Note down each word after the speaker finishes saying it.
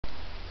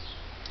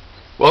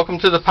Welcome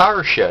to the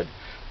Power Shed.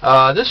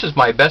 This is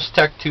my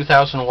BESTEK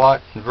 2000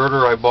 watt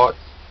inverter I bought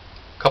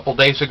a couple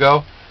days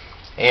ago,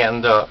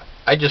 and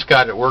I just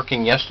got it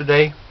working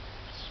yesterday.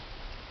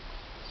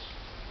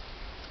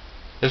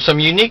 There's some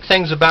unique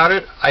things about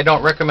it. I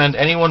don't recommend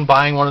anyone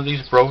buying one of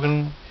these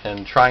broken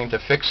and trying to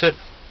fix it.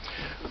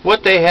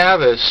 What they have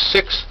is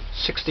 6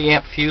 60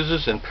 amp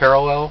fuses in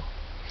parallel.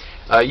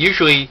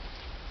 Usually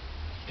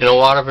in a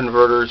lot of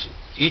inverters,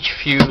 each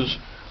fuse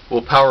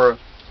will power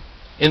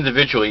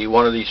individually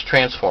one of these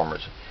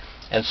transformers,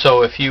 and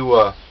so if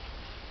you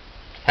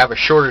have a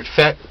shorted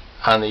FET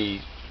on the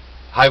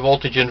high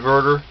voltage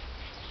inverter,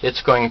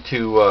 it's going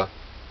to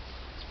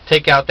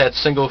take out that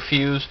single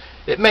fuse.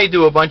 It may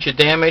do a bunch of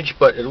damage,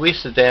 but at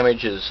least the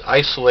damage is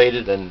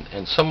isolated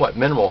and somewhat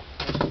minimal.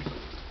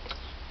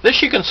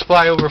 This you can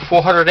supply over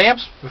 400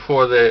 amps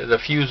before the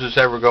fuses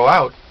ever go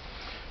out,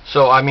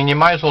 so I mean you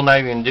might as well not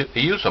even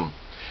use them.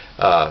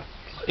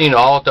 You know,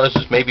 all it does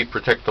is maybe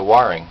protect the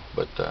wiring,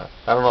 but I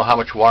don't know how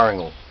much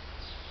wiring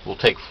will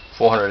take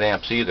 400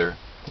 amps either.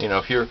 You know,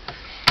 if you're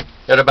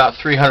at about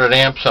 300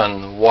 amps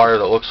on wire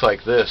that looks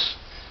like this,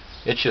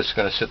 it's just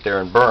going to sit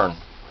there and burn.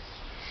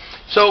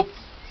 So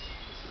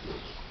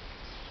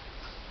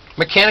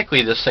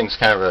mechanically this thing's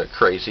kind of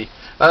crazy.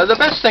 The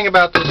best thing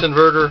about this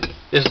inverter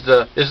is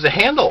the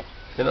handle.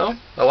 You know,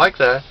 I like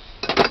that.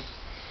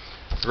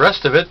 The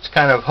rest of it's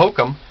kind of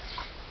hokum.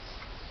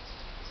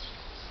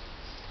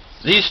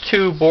 These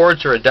two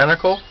boards are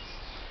identical.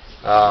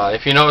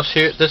 If you notice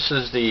here, this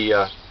is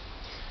the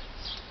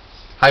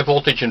high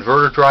voltage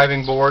inverter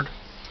driving board,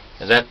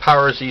 and that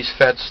powers these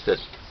FETs that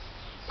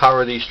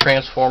power these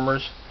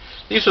transformers.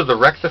 These are the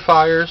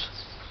rectifiers,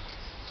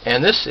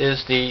 and this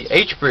is the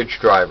H-bridge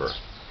driver,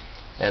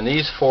 and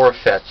these 4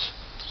 FETs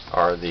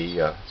are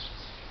the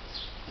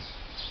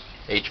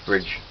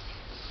H-bridge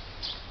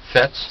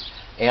FETs,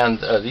 and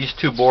these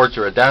two boards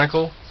are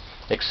identical,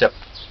 except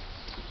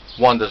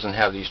one doesn't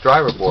have these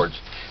driver boards.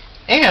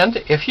 And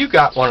if you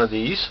got one of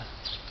these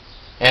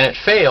and it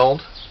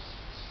failed,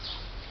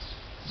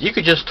 you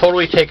could just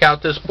totally take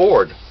out this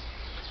board.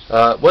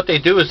 What they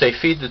do is they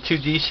feed the two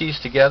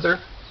DCs together,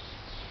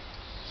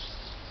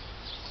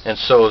 and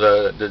so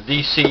the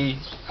DC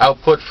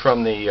output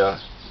from the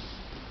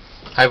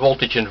high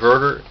voltage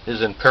inverter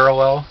is in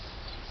parallel.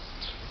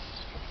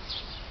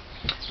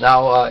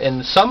 Now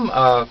in some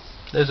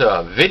there's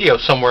a video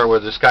somewhere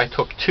where this guy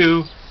took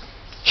 2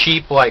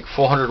 cheap like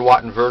 400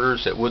 watt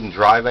inverters that wouldn't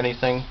drive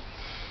anything,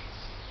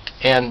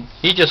 and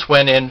he just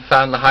went in,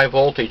 found the high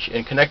voltage,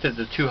 and connected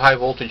the 2 high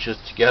voltages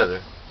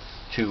together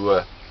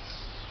to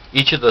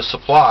each of the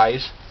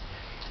supplies,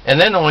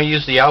 and then only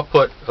used the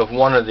output of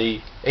one of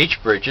the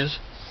H bridges,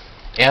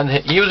 and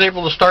he was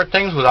able to start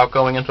things without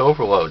going into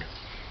overload.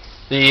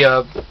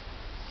 The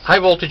high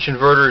voltage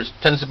inverter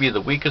tends to be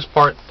the weakest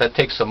part. That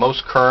takes the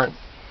most current,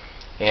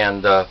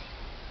 and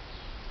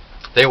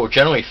they will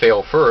generally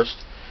fail first.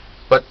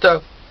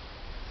 But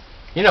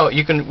you know,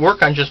 you can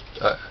work on just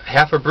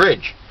half a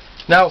bridge.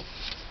 Now,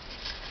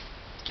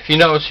 if you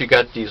notice, you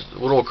got these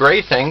little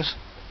gray things.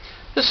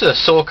 This is a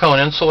silicone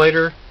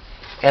insulator,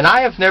 and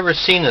I have never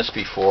seen this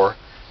before.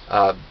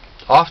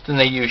 Often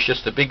they use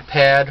just a big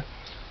pad,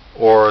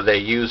 or they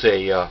use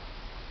a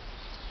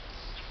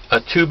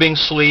tubing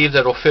sleeve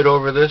that'll fit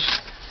over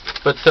this.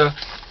 But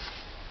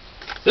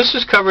this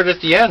is covered at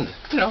the end.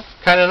 You know,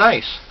 kind of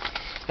nice,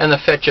 and the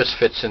FET just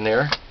fits in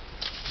there.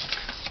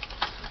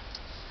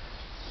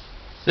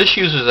 This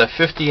uses a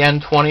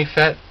 50N20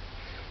 FET.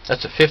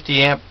 That's a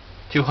 50 amp,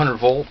 200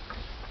 volt.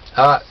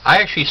 I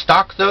actually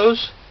stocked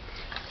those,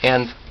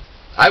 and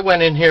I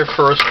went in here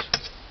first,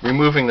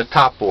 removing the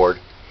top board.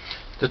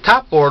 The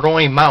top board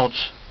only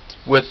mounts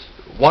with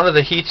one of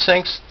the heat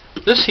sinks.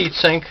 This heat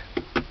sink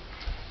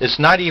is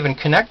not even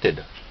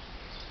connected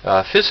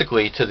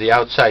physically to the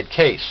outside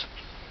case.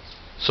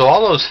 So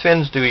all those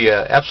fins do you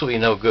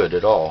absolutely no good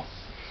at all.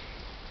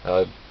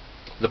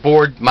 The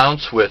board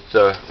mounts with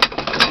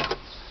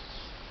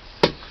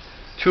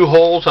 2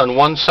 holes on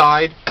one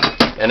side,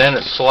 and then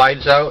it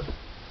slides out.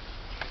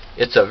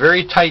 It's a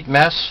very tight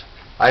mess.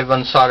 I've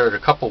unsoldered a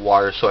couple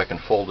wires so I can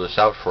fold this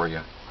out for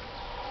you.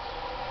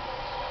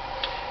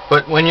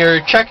 But when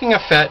you're checking a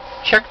FET,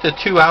 check the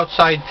 2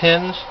 outside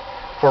pins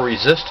for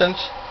resistance.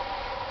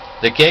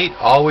 The gate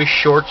always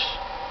shorts,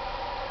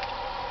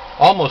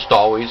 almost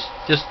always.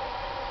 Just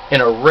in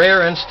a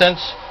rare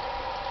instance,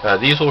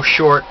 these will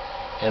short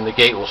and the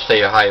gate will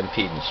stay a high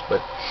impedance,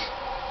 but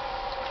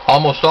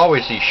almost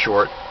always these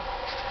short.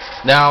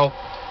 Now,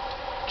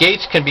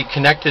 gates can be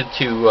connected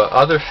to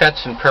other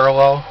FETs in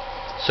parallel,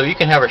 so you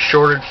can have a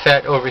shorted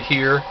FET over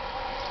here,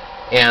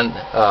 and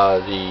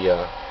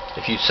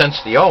if you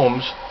sense the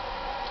ohms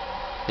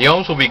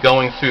will be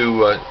going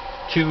through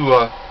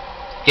 2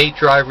 gate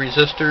drive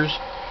resistors,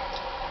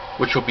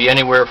 which will be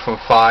anywhere from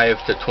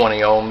 5 to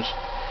 20 ohms,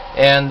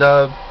 and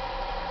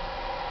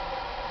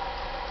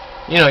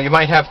you know, you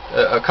might have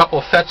a couple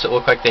of FETs that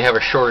look like they have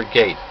a shorted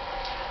gate.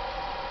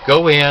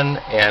 Go in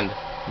and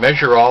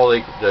measure all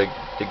the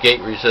gate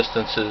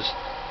resistances,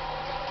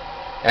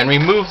 and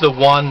remove the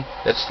one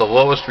that's the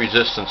lowest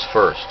resistance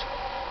first.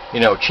 you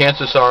know,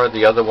 chances are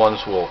the other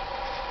ones will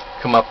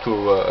come up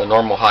to a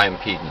normal high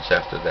impedance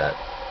after that.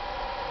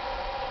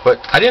 But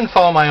I didn't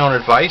follow my own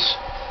advice.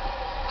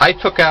 I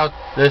took out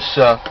this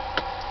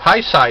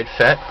high side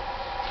FET,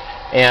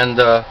 and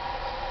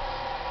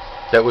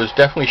that was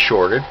definitely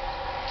shorted.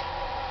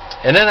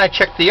 And then I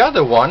checked the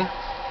other one,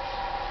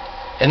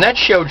 and that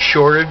showed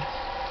shorted,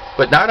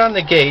 but not on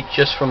the gate,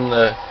 just from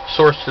the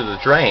source to the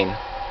drain.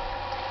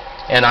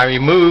 And I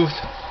removed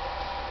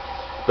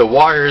the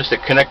wires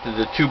that connected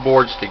the two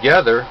boards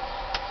together,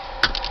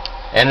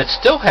 and it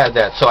still had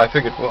that. So I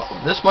figured, well,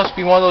 this must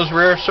be one of those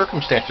rare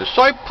circumstances.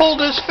 So I pulled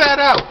this FET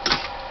out.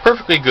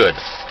 Perfectly good.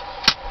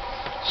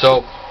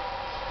 So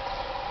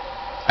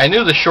I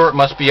knew the short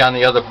must be on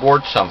the other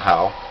board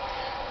somehow.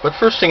 But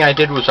first thing I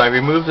did was I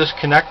removed this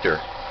connector.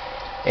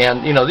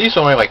 And, you know, these are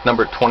only like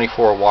number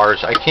 24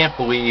 wires. I can't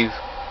believe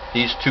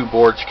these two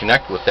boards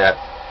connect with that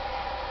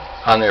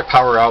on their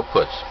power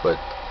outputs. But,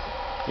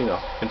 you know,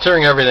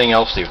 considering everything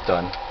else they've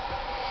done.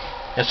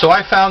 And so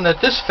I found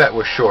that this FET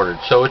was shorted.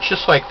 So it's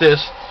just like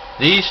this.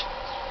 These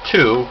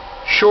two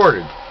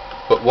shorted.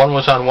 But one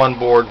was on one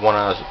board, one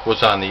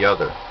was on the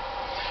other.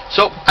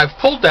 So I've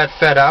pulled that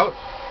FET out.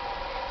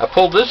 I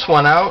pulled this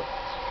one out.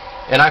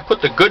 And I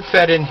put the good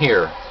FET in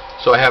here.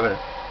 So I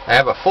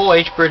have a full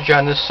H bridge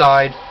on this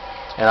side,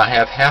 and I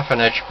have half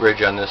an H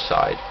bridge on this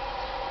side.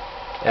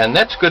 And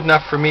that's good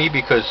enough for me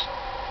because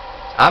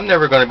I'm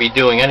never going to be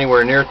doing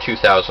anywhere near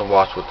 2,000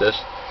 watts with this.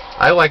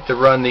 I like to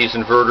run these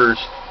inverters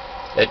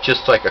at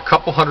just like a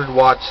couple hundred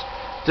watts,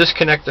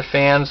 disconnect the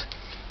fans,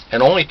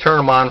 and only turn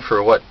them on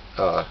for what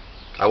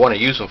I want to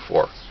use them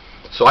for.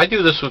 So I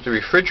do this with the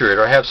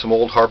refrigerator. I have some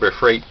old Harbor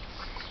Freight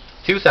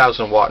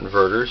 2,000 watt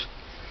inverters.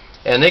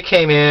 And they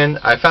came in,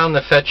 I found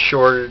the FET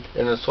shorted,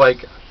 and it's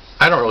like,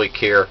 I don't really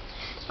care.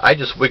 I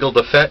just wiggled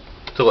the FET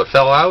till it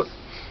fell out,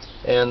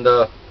 and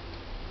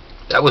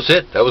that was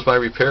it. That was my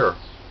repair.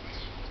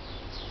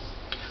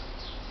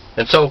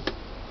 And so,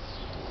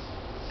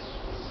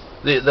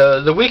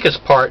 the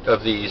weakest part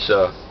of these,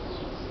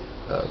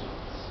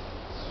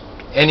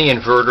 any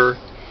inverter,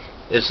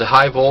 is the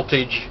high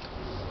voltage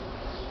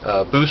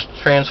boost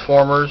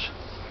transformers.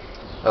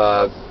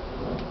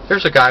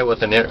 There's a guy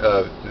with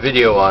a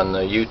video on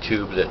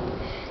YouTube that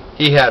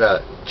he had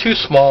two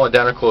small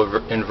identical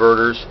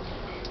inverters,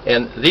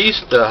 and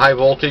the high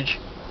voltage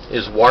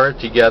is wired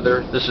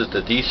together. This is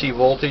the DC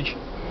voltage,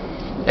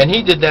 and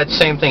he did that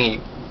same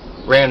thing.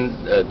 He ran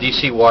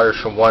DC wires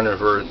from one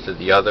inverter to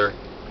the other,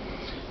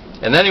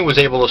 and then he was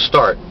able to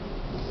start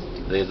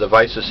the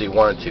devices he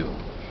wanted to.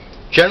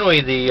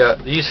 Generally,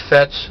 these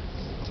FETs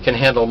can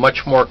handle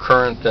much more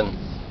current than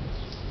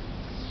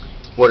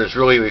what is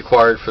really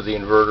required for the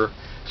inverter.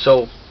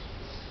 So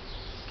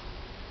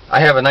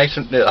I have a nice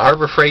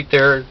Harbor Freight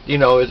there. You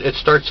know, it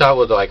starts out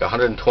with like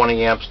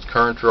 120 amps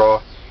current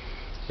draw.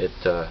 It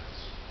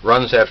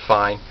runs that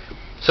fine.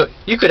 So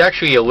you could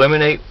actually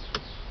eliminate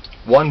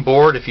one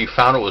board if you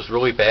found it was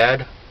really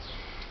bad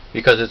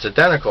because it's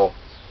identical.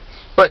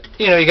 But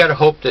you know, you got to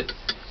hope that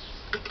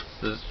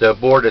the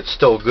board that's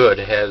still good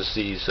has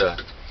these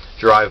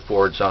drive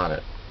boards on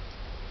it.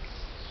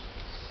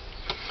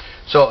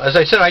 So as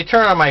I said, I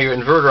turn on my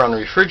inverter on the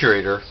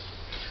refrigerator.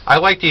 I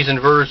like these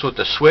inverters with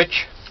the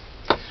switch,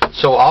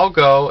 so I'll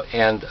go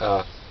and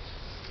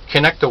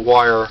connect the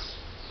wire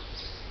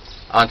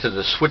onto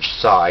the switch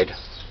side,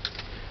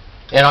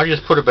 and I'll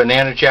just put a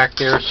banana jack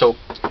there so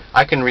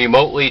I can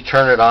remotely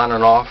turn it on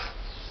and off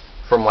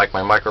from like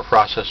my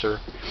microprocessor.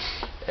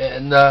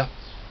 And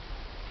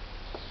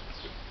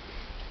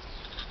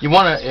you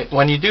want to,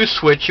 when you do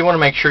switch, you want to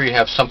make sure you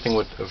have something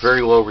with a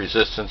very low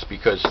resistance,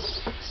 because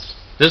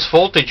this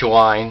voltage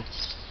line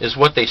is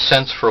what they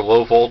sense for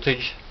low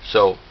voltage.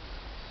 So,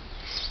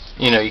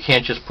 you know, you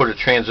can't just put a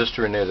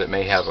transistor in there that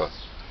may have a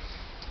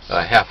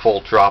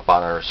half-volt drop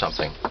on it or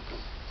something.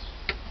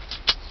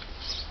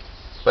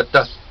 But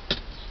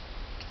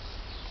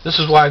this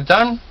is what I've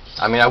done.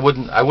 I mean, I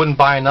wouldn't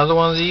buy another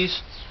one of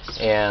these,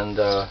 and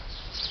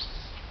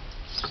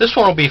this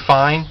one will be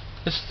fine.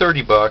 It's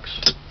 30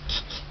 bucks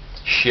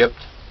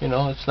shipped. You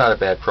know, it's not a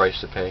bad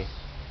price to pay.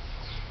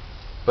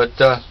 But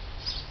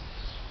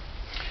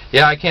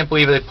yeah, I can't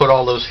believe they put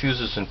all those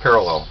fuses in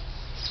parallel,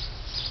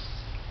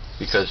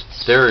 because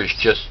there is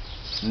just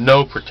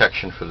no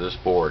protection for this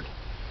board.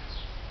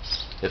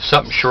 If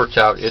something shorts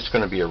out, it's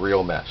going to be a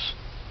real mess.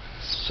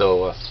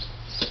 So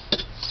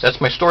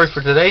that's my story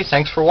for today.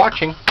 Thanks for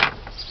watching.